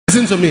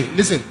Listen to me.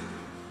 Listen.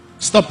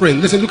 Stop praying.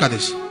 Listen, look at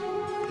this.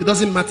 It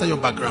doesn't matter your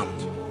background.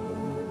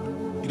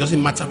 It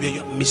doesn't matter where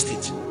you missed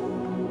it.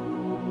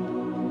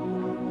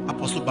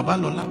 Apostle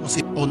Babalola was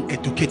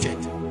uneducated,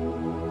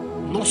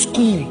 not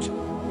schooled,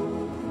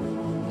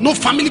 no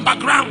family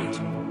background,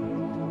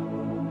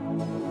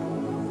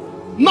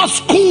 not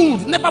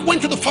schooled, never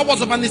went to the four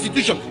walls of an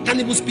institution, can't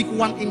even speak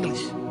one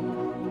English.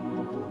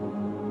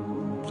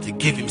 But he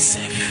gave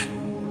himself.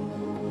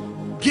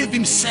 Gave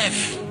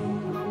himself.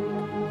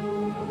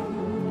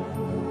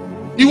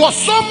 It was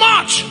so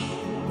much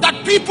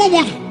that people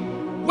would,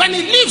 when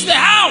he leaves the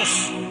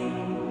house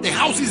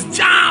is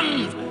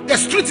jammed, the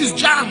street is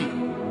jammed.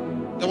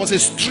 There was a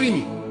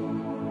stream,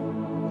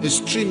 a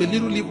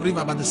little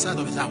river by the side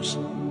of his house.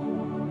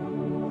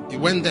 He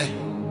went there,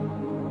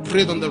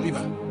 prayed on the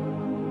river.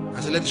 I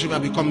said, let this river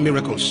become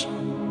miracles.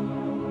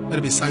 Let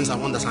it be signs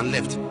and wonders, and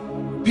left.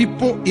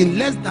 People, in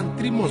less than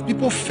 3 months,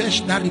 people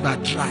fetched that river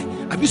dry.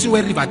 Have you seen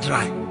where river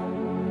dry?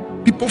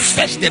 People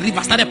fetched the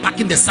river, started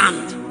packing the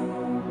sand.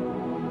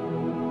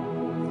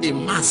 A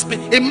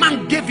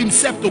man gave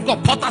himself to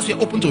God. Portals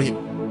were open to him.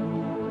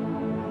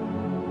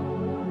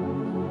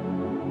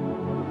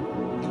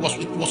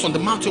 He was on the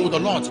mountain with the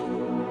Lord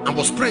and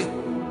was praying.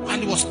 While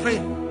he was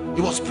praying,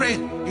 he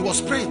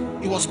was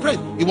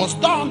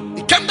done.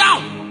 He came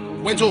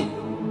down, went home.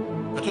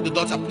 I told the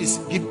daughter, please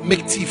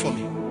make tea for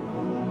me.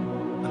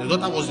 And the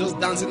daughter was just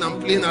dancing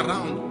and playing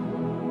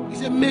around. He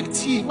said, make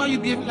tea. Why are you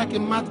behaving like a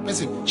mad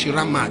person? She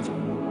ran mad.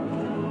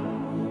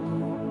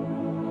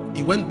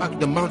 He went back to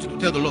the mountain to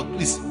tell the Lord,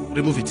 please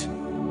remove it.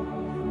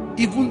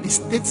 Even the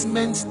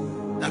statements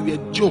that were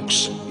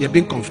jokes were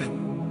being confirmed.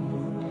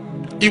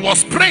 He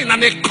was praying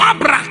and a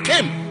cobra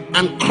came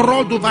and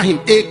crawled over him.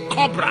 A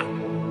cobra.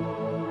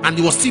 And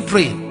he was still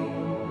praying.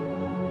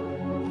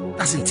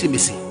 That's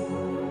intimacy.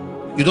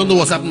 You don't know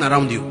what's happening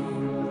around you.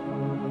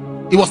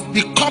 It was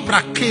the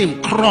cobra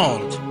came,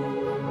 crawled.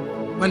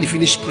 When he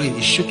finished praying,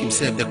 he shook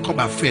himself. The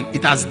cobra fell.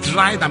 It has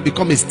dried and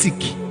become a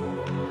stick.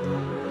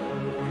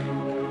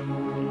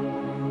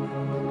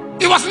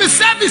 It was in the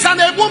service and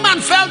a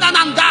woman fell down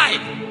and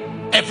died.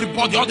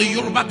 Everybody, all the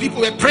Yoruba people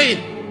were praying,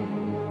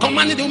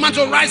 commanding the woman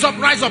to rise up,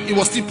 rise up. He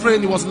was still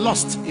praying. He was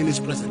lost in his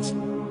presence.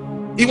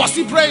 He was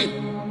still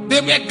praying.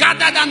 They were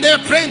gathered and they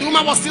were praying. The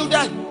woman was still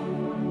there.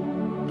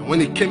 And when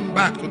he came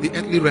back to the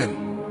earthly realm,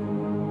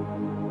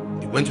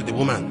 he went to the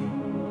woman.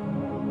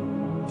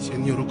 He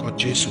said,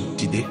 Jesus,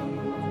 today.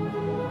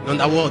 In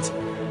other words,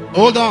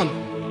 hold on.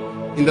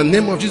 In the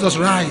name of Jesus,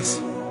 rise.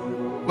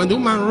 When the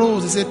woman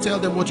rose, he said, tell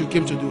them what you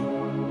came to do.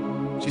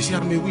 She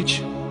said, I'm a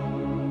witch.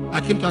 I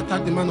came to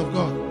attack the man of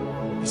God.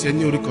 He said,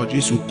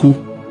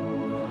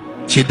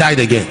 she died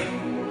again.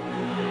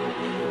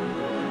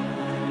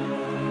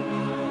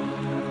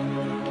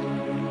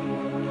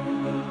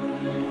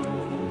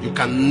 You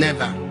can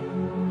never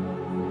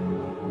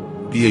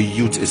be a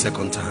youth a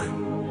second time.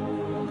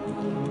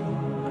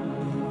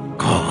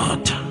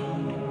 God.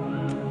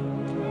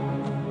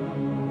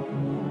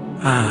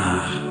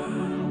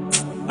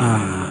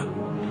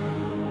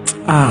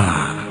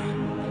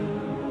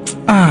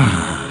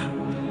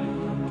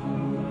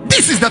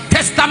 This is the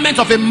testament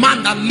of a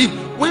man that lived.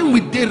 When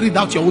will they read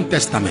out your own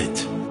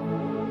testament?